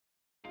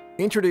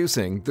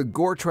Introducing the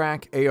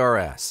Gortrac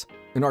ARS,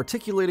 an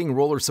articulating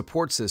roller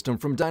support system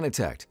from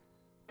Dynatect,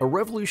 a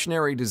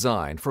revolutionary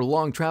design for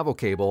long travel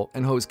cable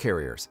and hose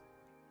carriers.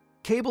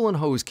 Cable and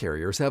hose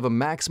carriers have a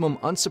maximum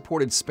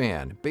unsupported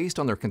span based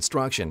on their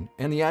construction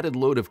and the added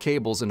load of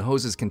cables and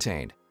hoses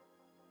contained.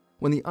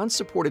 When the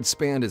unsupported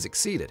span is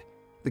exceeded,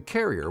 the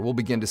carrier will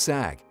begin to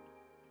sag.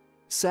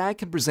 Sag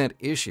can present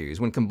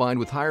issues when combined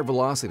with higher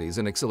velocities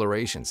and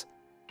accelerations.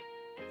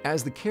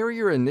 As the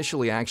carrier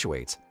initially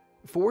actuates,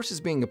 force is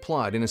being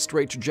applied in a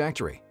straight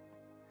trajectory,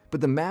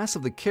 but the mass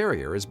of the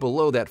carrier is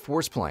below that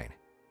force plane.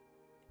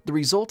 The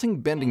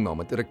resulting bending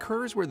moment that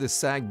occurs where this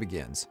sag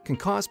begins can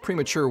cause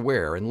premature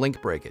wear and link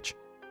breakage.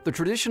 The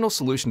traditional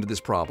solution to this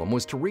problem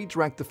was to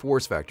redirect the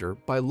force vector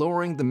by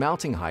lowering the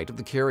mounting height of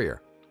the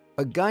carrier.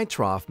 A guide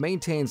trough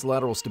maintains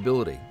lateral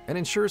stability and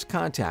ensures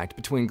contact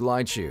between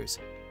glide shoes.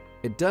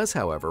 It does,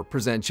 however,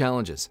 present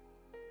challenges.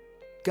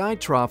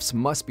 Guide troughs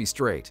must be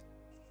straight.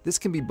 This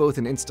can be both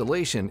an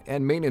installation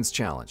and maintenance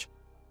challenge.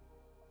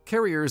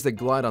 Carriers that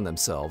glide on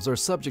themselves are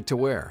subject to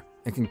wear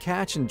and can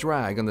catch and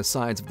drag on the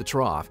sides of the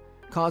trough,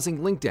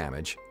 causing link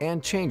damage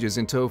and changes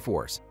in toe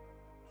force.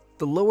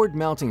 The lowered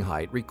mounting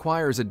height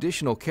requires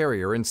additional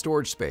carrier and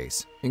storage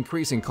space,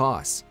 increasing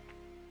costs.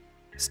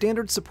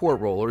 Standard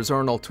support rollers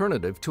are an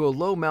alternative to a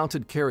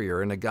low-mounted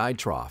carrier in a guide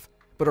trough,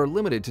 but are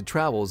limited to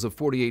travels of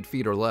 48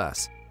 feet or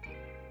less.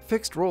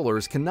 Fixed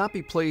rollers cannot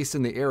be placed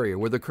in the area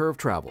where the curve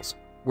travels,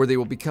 where they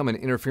will become an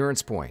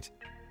interference point.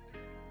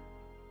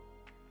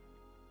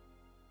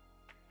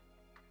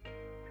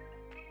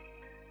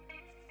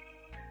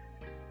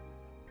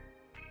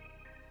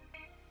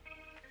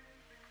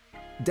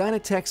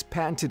 Dynatect's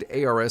patented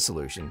ARS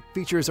solution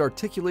features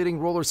articulating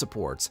roller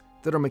supports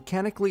that are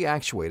mechanically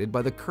actuated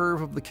by the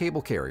curve of the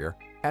cable carrier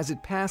as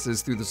it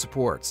passes through the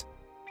supports.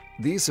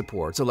 These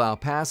supports allow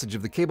passage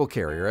of the cable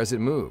carrier as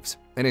it moves,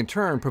 and in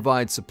turn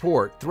provide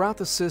support throughout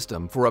the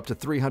system for up to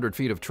 300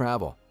 feet of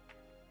travel.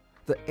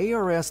 The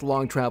ARS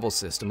long travel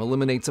system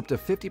eliminates up to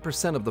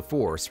 50% of the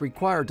force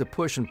required to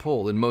push and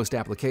pull in most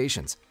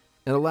applications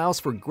and allows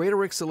for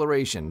greater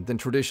acceleration than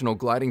traditional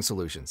gliding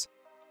solutions.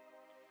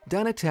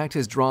 Dynatect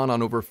has drawn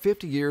on over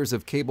 50 years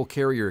of cable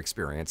carrier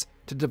experience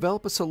to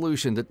develop a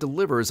solution that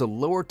delivers a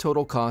lower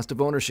total cost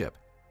of ownership.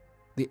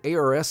 The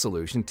ARS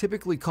solution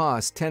typically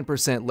costs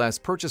 10% less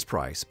purchase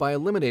price by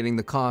eliminating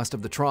the cost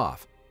of the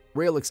trough,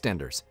 rail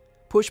extenders,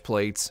 push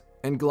plates,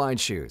 and glide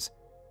shoes.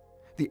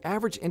 The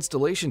average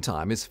installation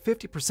time is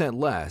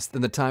 50% less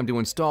than the time to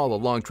install a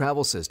long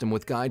travel system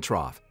with guide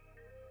trough.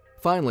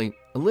 Finally,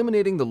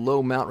 eliminating the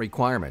low mount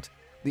requirement,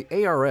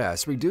 the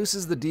ARS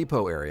reduces the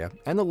depot area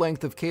and the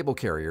length of cable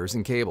carriers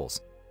and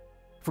cables.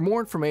 For more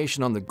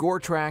information on the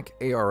Gortrac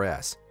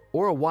ARS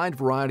or a wide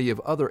variety of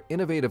other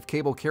innovative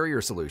cable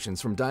carrier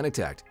solutions from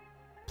Dynatect,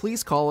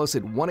 please call us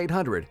at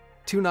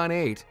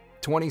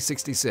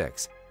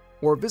 1-800-298-2066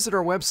 or visit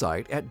our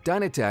website at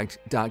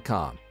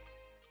dynatect.com.